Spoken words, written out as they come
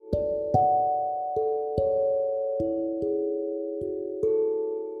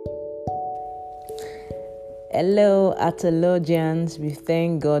Hello, Atologians. We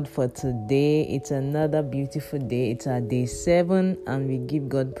thank God for today. It's another beautiful day. It's our day 7, and we give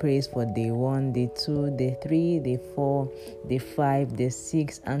God praise for day 1, day 2, day 3, day 4, day 5, day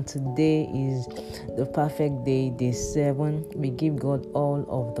 6, and today is the perfect day, day 7. We give God all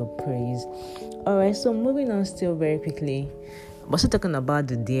of the praise. Alright, so moving on still very quickly. We're still talking about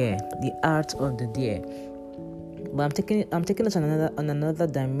the deer, the art of the deer. But I'm taking us on another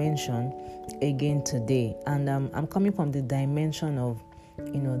dimension again today, and I'm coming from the dimension of,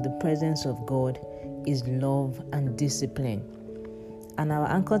 the presence of God is love and discipline. And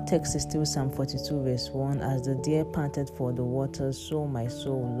our anchor text is still Psalm 42 verse 1, as the deer panted for the waters, so my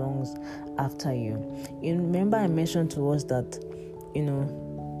soul longs after you. You remember I mentioned to us that,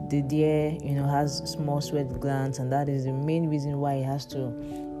 the deer, has small sweat glands, and that is the main reason why it has to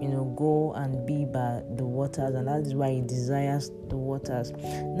go and be by the waters, and that is why it desires the waters.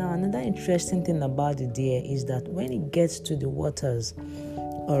 Now, another interesting thing about the deer is that when it gets to the waters,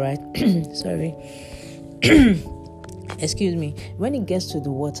 all right, sorry, excuse me, when it gets to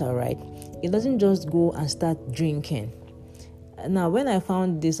the water, right, it doesn't just go and start drinking. Now, when I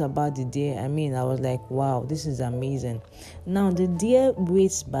found this about the deer, I was like, wow, this is amazing. Now, the deer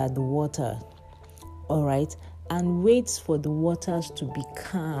waits by the water, all right, and waits for the waters to be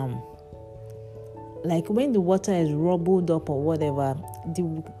calm. Like when the water is rubbled up or whatever,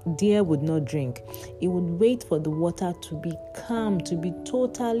 the deer would not drink. It would wait for the water to be calm, to be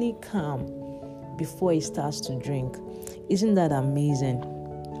totally calm, before it starts to drink. Isn't that amazing?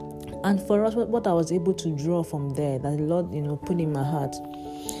 And for us, what I was able to draw from there, that the Lord, put in my heart,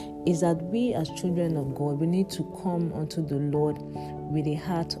 is that we as children of God, we need to come unto the Lord with a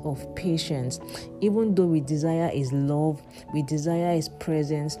heart of patience. Even though we desire His love, we desire His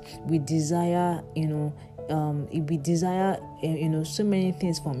presence, we desire, so many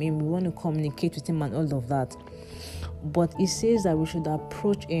things from Him. We want to communicate with Him and all of that. But it says that we should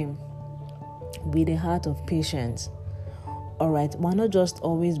approach Him with a heart of patience. All right, we're not just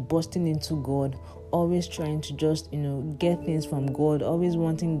always bursting into God, always trying to just, get things from God, always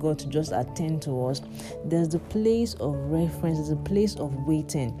wanting God to just attend to us. There's the place of reference, there's a place of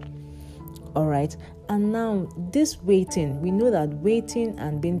waiting. All right, and now this waiting, we know that waiting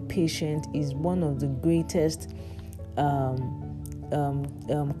and being patient is one of the greatest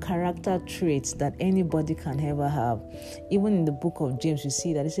character traits that anybody can ever have. Even in the book of James, you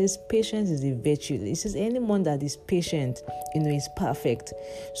see that it says patience is a virtue. It says anyone that is patient, is perfect.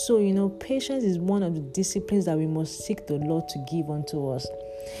 So, patience is one of the disciplines that we must seek the Lord to give unto us.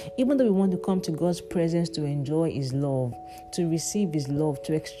 Even though we want to come to God's presence to enjoy His love, to receive His love,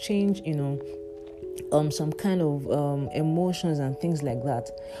 to exchange, some kind of emotions and things like that,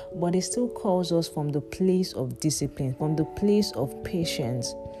 but it still calls us from the place of discipline, from the place of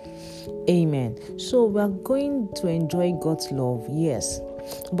patience. Amen. So we're going to enjoy God's love, yes,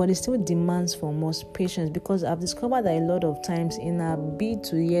 but it still demands from us patience, because I've discovered that a lot of times in our bid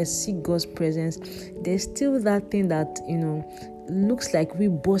to seek God's presence, there's still that thing that looks like we're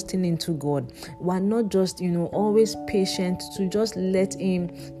bursting into God. We're not just always patient to just let Him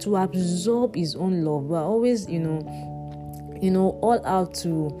to absorb His own love. We're always all out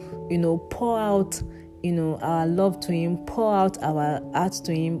to pour out our love to Him, pour out our hearts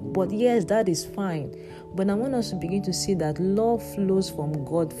to Him. But yes, that is fine. But I want us to begin to see that love flows from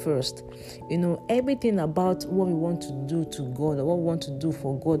God first. Everything about what we want to do to God, or what we want to do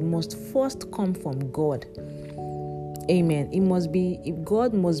for God, must first come from God. Amen.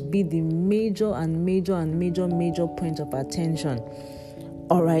 God must be the major point of attention.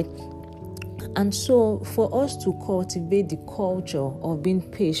 All right. And so for us to cultivate the culture of being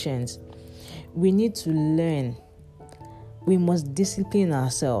patient, we need to learn. We must discipline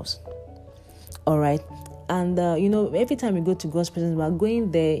ourselves. All right. And, every time we go to God's presence, we're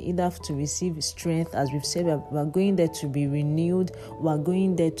going there either to receive strength, as we've said, we're going there to be renewed. We're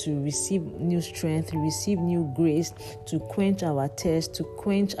going there to receive new strength, receive new grace, to quench our thirst, to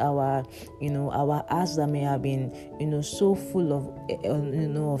quench our hearts that may have been, so full of,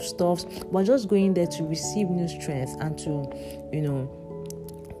 of stuff. We're just going there to receive new strength and to,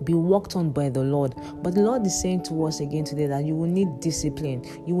 be worked on by the Lord. But the Lord is saying to us again today that you will need discipline,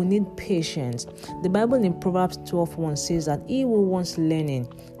 you will need patience. The Bible in Proverbs 12:1 says that he who wants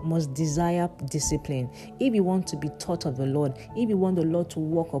learning must desire discipline. If you want to be taught of the Lord, if you want the Lord to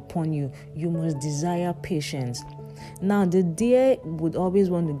work upon you, you must desire patience. Now, the deer would always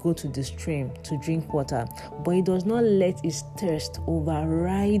want to go to the stream to drink water, but it does not let its thirst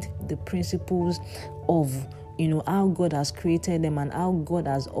override the principles of how God has created them and how God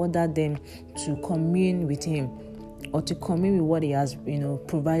has ordered them to commune with Him. or to commune with what He has,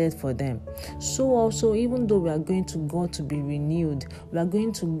 provided for them. So also, even though we are going to God to be renewed, we are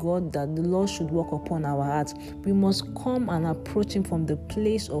going to God that the Lord should work upon our hearts, we must come and approach Him from the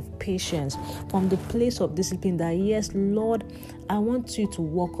place of patience, from the place of discipline, that yes, Lord, I want you to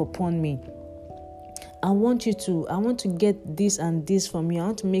work upon me. I want to get this and this from you. I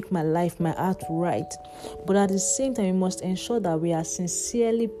want to make my life, my heart right. But at the same time, we must ensure that we are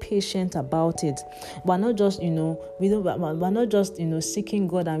sincerely patient about it. We're not just, we're not just, seeking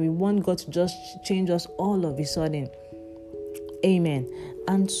God and we want God to just change us all of a sudden. Amen.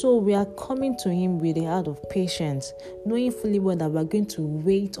 And so we are coming to Him with a heart of patience, knowing fully well that we're going to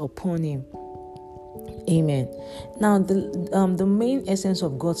wait upon Him. Amen. Now, the main essence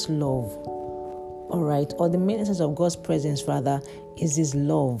of God's love, all right, or the main essence of God's presence, rather, is His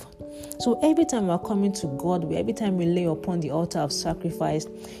love. So every time we are coming to God, every time we lay upon the altar of sacrifice,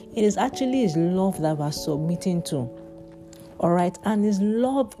 it is actually His love that we are submitting to. All right, and His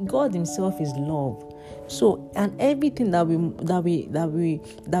love, God Himself is love. So, and everything that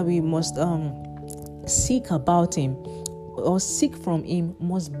we must seek about Him or seek from Him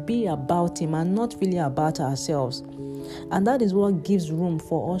must be about Him and not really about ourselves. And that is what gives room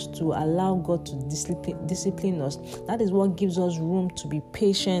for us to allow God to discipline us. That is what gives us room to be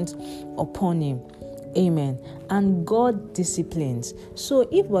patient upon Him. Amen. And God disciplines. So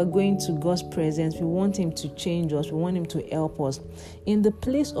if we're going to God's presence, we want Him to change us, we want Him to help us. In the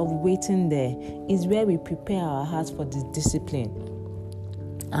place of waiting there is where we prepare our hearts for the discipline.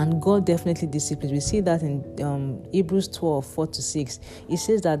 And God definitely disciplines. We see that in Hebrews 12, 4-6. It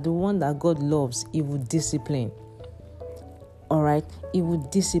says that the one that God loves, He will discipline. All right, He will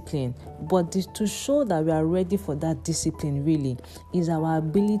discipline. But to show that we are ready for that discipline really is our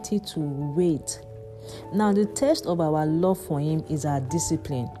ability to wait. Now, the test of our love for Him is our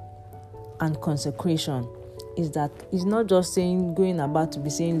discipline and consecration. Is that it's not just going about to be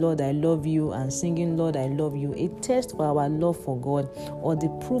saying, Lord, I love you, and singing, Lord, I love you. A test for our love for God, or the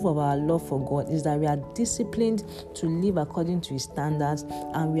proof of our love for God, is that we are disciplined to live according to His standards,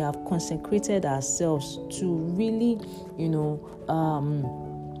 and we have consecrated ourselves to really,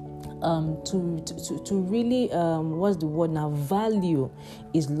 to really value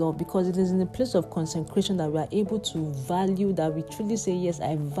His love, because it is in the place of consecration that we are able to value, that we truly say, yes,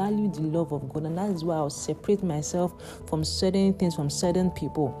 I value the love of God, and that is why I'll separate myself from certain things, from certain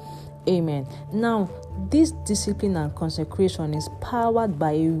people. Amen. Now, this discipline and consecration is powered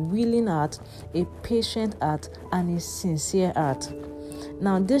by a willing heart, a patient heart, and a sincere heart.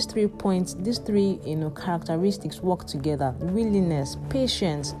 Now, these 3 points, these three characteristics work together: willingness,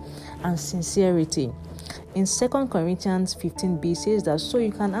 patience, and sincerity. In 2 Corinthians 15b says that, so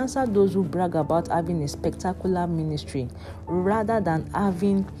you can answer those who brag about having a spectacular ministry rather than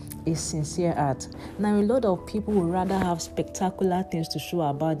having a sincere heart. Now, a lot of people would rather have spectacular things to show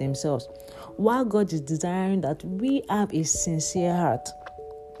about themselves, while God is desiring that we have a sincere heart.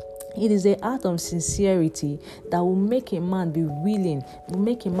 It is a heart of sincerity that will make a man be willing, will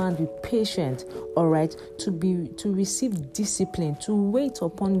make a man be patient, all right, to receive discipline, to wait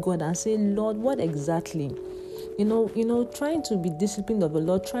upon God and say, Lord, what exactly? Trying to be disciplined of the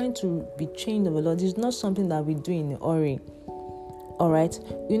Lord, trying to be trained of the Lord is not something that we do in a hurry. All right,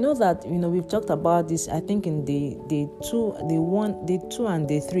 we've talked about this, I think, in day 2 and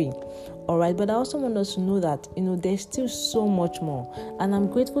day 3. All right, but I also want us to know that there's still so much more, and I'm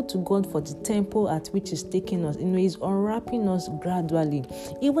grateful to God for the tempo at which He's taking us. He's unwrapping us gradually.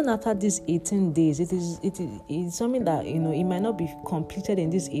 Even after these 18 days, it is something that it might not be completed in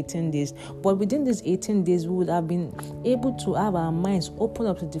these 18 days, but within these 18 days, we would have been able to have our minds open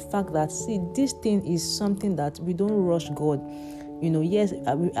up to the fact that, see, this thing is something that we don't rush God. Yes,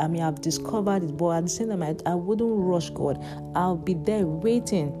 I may have discovered it, but at the same time, I wouldn't rush God. I'll be there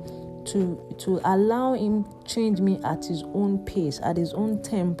waiting to allow Him change me at His own pace, at His own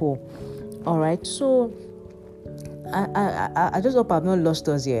tempo. All right, so I just hope I've not lost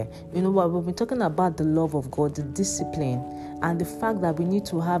us here. We've been talking about the love of God, the discipline, and the fact that we need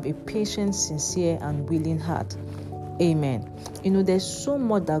to have a patient, sincere, and willing heart. Amen. There's so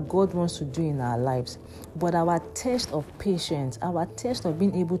much that God wants to do in our lives, but our test of patience, our test of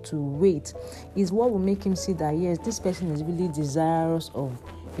being able to wait, is what will make Him see that, yes, this person is really desirous of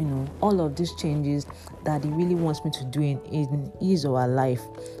all of these changes that He really wants me to do in his or her life.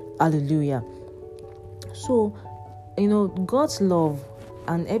 Hallelujah. So, God's love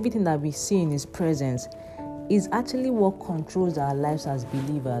and everything that we see in His presence is actually what controls our lives as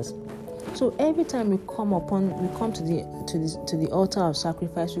believers. So every time we come to the altar of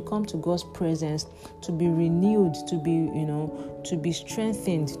sacrifice, we come to God's presence to be renewed, to be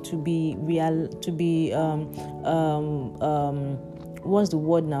strengthened, to be what's the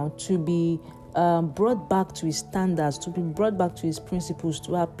word now? To be brought back to his standards, to be brought back to his principles,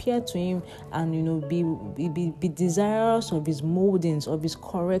 to appear to him, and be desirous of his moldings, of his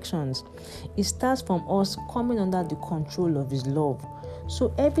corrections. It starts from us coming under the control of his love.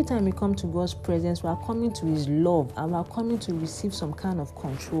 So every time we come to God's presence, we are coming to his love, and we are coming to receive some kind of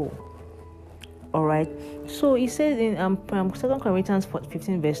control. All right. So he says in 2 Corinthians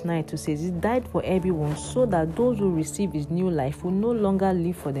 15 verse 9 to says, he died for everyone, so that those who receive his new life will no longer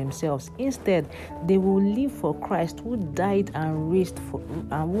live for themselves. Instead, they will live for Christ, who died and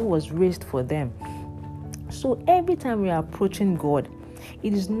who was raised for them. So every time we are approaching God,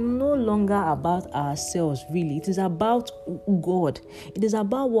 it is no longer about ourselves, really. It is about God. It is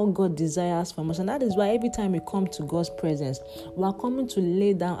about what God desires from us. And that is why every time we come to God's presence, we are coming to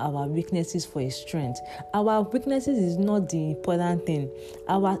lay down our weaknesses for his strength. Our weaknesses is not the important thing.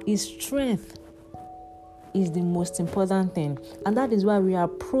 His strength is the most important thing. And that is why we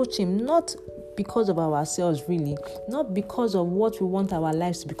approach him, not because of ourselves, really, not because of what we want our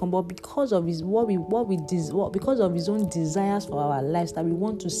lives to become, but because of his because of his own desires for our lives that we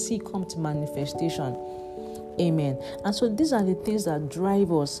want to see come to manifestation. Amen. And so these are the things that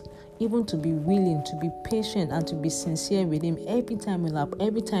drive us even to be willing, to be patient, and to be sincere with him every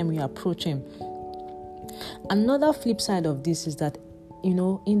time we approach him. Another flip side of this is that,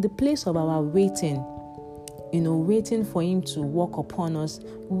 in the place of our waiting, waiting for him to walk upon us,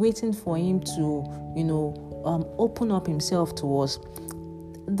 waiting for him to, open up himself to us.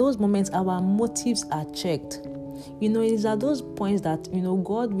 Those moments, our motives are checked. It is at those points that,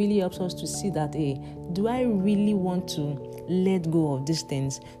 God really helps us to see that, do I really want to let go of these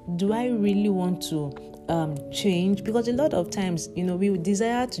things? Do I really want to change? Because a lot of times, we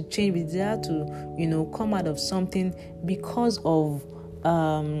desire to change, we desire to, come out of something because of,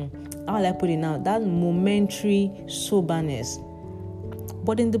 how will I put it now? That momentary soberness.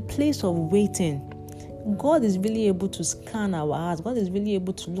 But in the place of waiting, God is really able to scan our hearts. God is really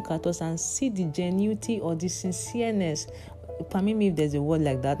able to look at us and see the genuinity or the sincereness. Permit me if there's a word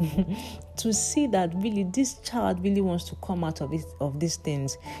like that. To see that really this child really wants to come out of these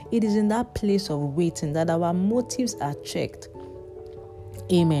things. It is in that place of waiting that our motives are checked.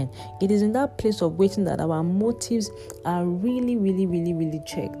 Amen. It is in that place of waiting that our motives are really, really, really, really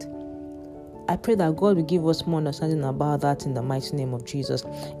checked. I pray that God will give us more understanding about that in the mighty name of Jesus.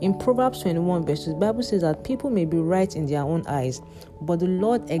 In Proverbs 21 verses, the Bible says that people may be right in their own eyes, but the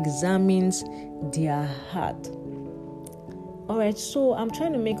Lord examines their heart. All right, so I'm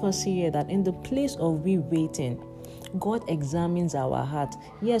trying to make us see here that in the place of we waiting, God examines our heart.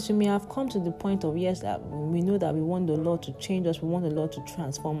 Yes, we may have come to the point of, that we know that we want the Lord to change us, we want the Lord to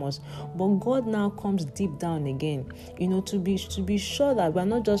transform us. But God now comes deep down again, to be sure that we're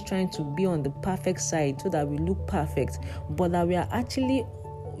not just trying to be on the perfect side so that we look perfect, but that we are actually,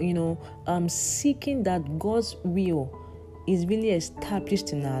 seeking that God's will is really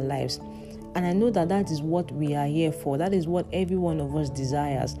established in our lives. And I know that is what we are here for. That is what every one of us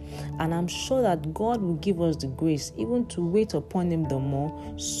desires. And I'm sure that God will give us the grace even to wait upon him the more,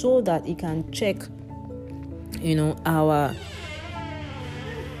 so that he can check,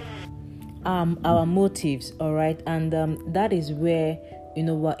 our motives. All right. And that is where,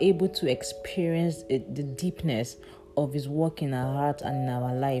 we're able to experience the deepness of his work in our hearts and in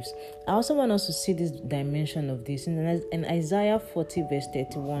our lives. I also want us to see this dimension of this in Isaiah 40 verse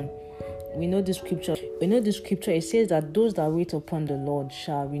 31. We know the scripture. It says that those that wait upon the Lord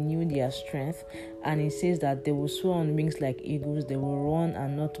shall renew their strength. And it says that they will soar on wings like eagles. They will run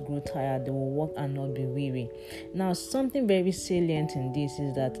and not grow tired. They will walk and not be weary. Now, something very salient in this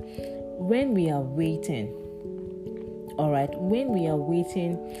is that when we are waiting,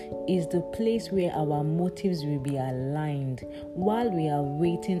 is the place where our motives will be aligned. While we are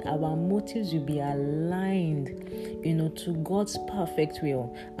waiting, our motives will be aligned, to God's perfect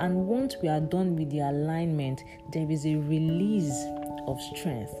will. And once we are done with the alignment, there is a release of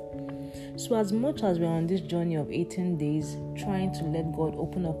strength. So as much as we're on this journey of 18 days, trying to let God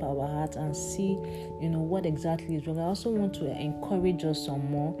open up our hearts and see, what exactly is wrong, I also want to encourage us some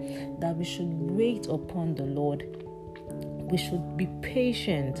more that we should wait upon the Lord. We should be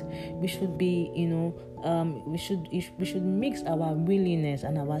patient. We should be, we should mix our willingness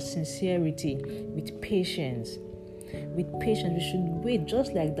and our sincerity with patience. We should wait,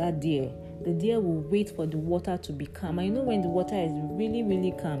 just like that deer The deer will wait for the water to be calm. And when the water is really,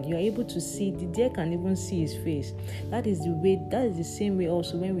 really calm, you're able to see, the deer can even see his face. That is the same way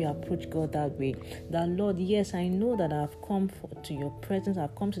also when we approach God that way. That Lord, yes, I know that I've come to your presence,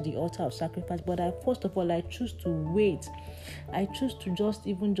 I've come to the altar of sacrifice, but first of all, I choose to wait. I choose to just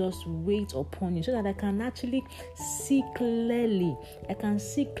wait upon you so that I can actually see clearly. I can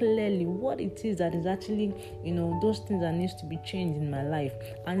see clearly what it is that is actually, those things that needs to be changed in my life.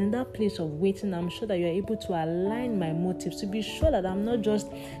 And in that place of waiting, I'm sure that you're able to align my motives to be sure that I'm not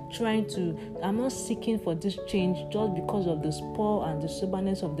just I'm not seeking for this change just because of the spur and the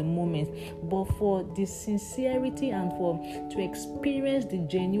soberness of the moment, but for the sincerity and to experience the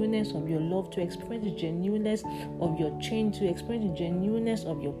genuineness of your love, to experience the genuineness of your change, to experience the genuineness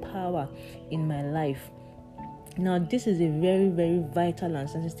of your power in my life. Now, this is a very, very vital and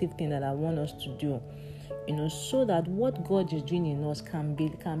sensitive thing that I want us to do, so that what God is doing in us can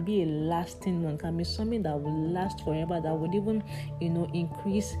be a lasting one, can be something that will last forever, that would even,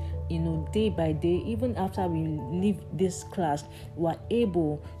 increase, day by day. Even after we leave this class, we're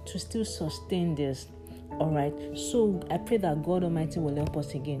able to still sustain this. All right. So I pray that God Almighty will help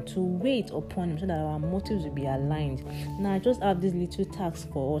us again to wait upon Him so that our motives will be aligned. Now, I just have this little task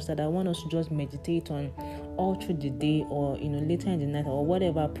for us that I want us to just meditate on all through the day, or later in the night, or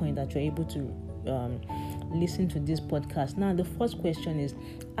whatever point that you're able to listen to this podcast. Now, the first question is,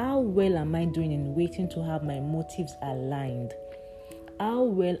 how well am I doing in waiting to have my motives aligned? How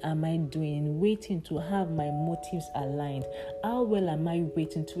well am I doing in waiting to have my motives aligned? How well am I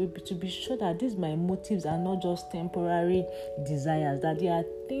waiting to be sure that these my motives are not just temporary desires, that they are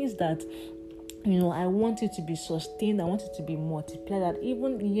things that I want it to be sustained, I want it to be multiplied, that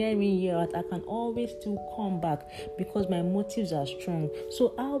even year in, year out, I can always still come back because my motives are strong.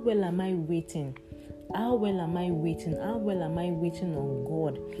 So how well am I waiting? How well am I waiting? How well am I waiting on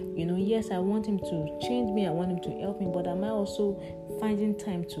God? Yes, I want Him to change me, I want Him to help me, but am I also finding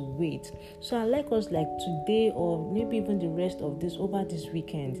time to wait? So I like us, like today, or maybe even the rest of this, over this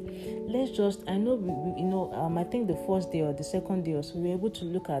weekend, let's just, I know, I think the first day or the second day or so, we're able to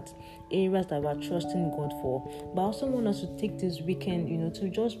look at areas that we're trusting God for. But I also want us to take this weekend, to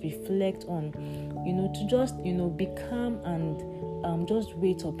just reflect on, to just, be calm and just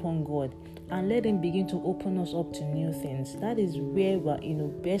wait upon God, and let Him begin to open us up to new things. That is where we're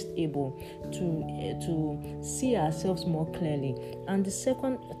best able to see ourselves more clearly. And the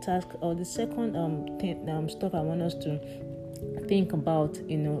second task, or the second stuff I want us to think about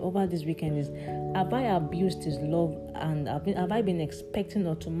over this weekend is, have I abused His love, and have I been expecting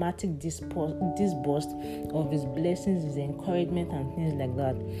automatic disburst of His blessings, His encouragement, and things like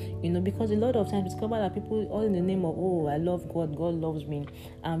that? Because a lot of times we discover that people, all in the name of, I love God, God loves me,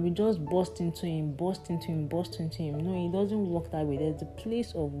 and we just burst into Him. No, it doesn't work that way. There's a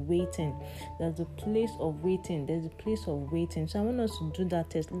place of waiting. There's a place of waiting. So I want us to do that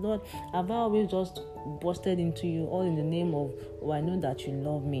test. Lord, have I always just busted into you all in the name of, I know that you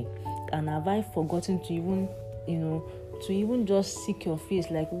love me? And have I forgotten to even just seek your face?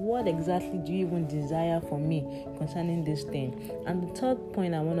 Like, what exactly do you even desire from me concerning this thing? And the third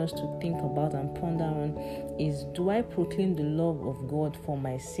point I want us to think about and ponder on is, do I proclaim the love of God for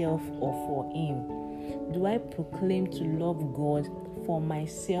myself or for Him? Do I proclaim to love God for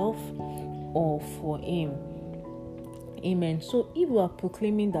myself or for Him? Amen. So if we are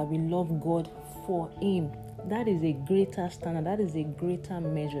proclaiming that we love God for Him, that is a greater standard, that is a greater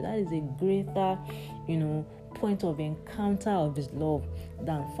measure, that is a greater, point of encounter of His love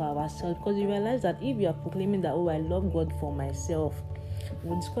than for ourselves. Because you realize that if you are proclaiming that, I love God for myself,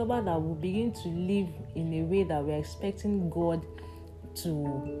 we'll discover that we'll begin to live in a way that we're expecting God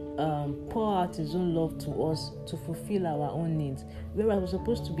to pour out His own love to us to fulfill our own needs. Whereas we're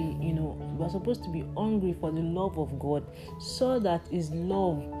supposed to be hungry for the love of God, so that His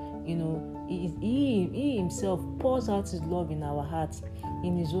love, He Himself pours out His love in our hearts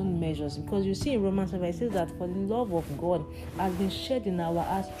in His own measures. Because you see in Romans 5, it says that for the love of God has been shed in our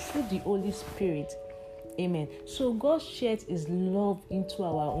hearts through the Holy Spirit. Amen. So God sheds His love into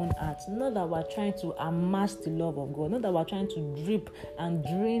our own hearts. Not that we're trying to amass the love of God, not that we're trying to drip and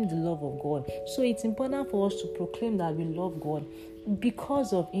drain the love of God. So it's important for us to proclaim that we love God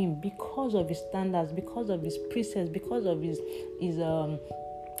because of Him, because of His standards, because of His precepts, because of His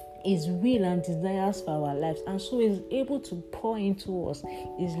His will and desires for our lives, and so is able to pour into us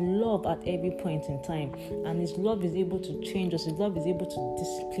His love at every point in time. And His love is able to change us. His love is able to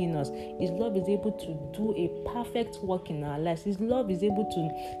discipline us. His love is able to do a perfect work in our lives. His love is able to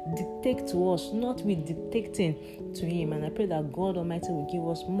dictate to us, not we dictating to Him. And I pray that God Almighty will give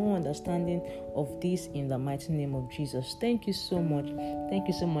us more understanding of this in the mighty name of Jesus. Thank you so much. Thank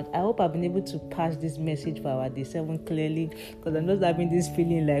you so much. I hope I've been able to pass this message for our day 7 clearly, because I'm just having this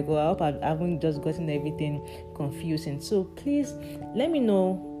feeling like, I hope I haven't just gotten everything confusing. So please let me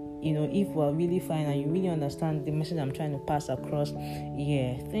know, if we're really fine and you really understand the message I'm trying to pass across.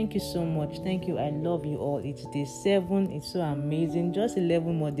 Yeah, thank you so much. Thank you. I love you all. It's day 7. It's so amazing. Just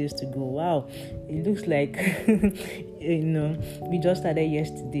 11 more days to go. Wow, it looks like we just started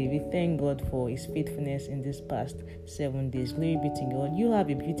yesterday. We thank God for His faithfulness in this past 7 days. Glory be to God. You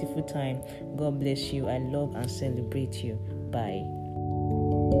have a beautiful time. God bless you. I love and celebrate you. Bye.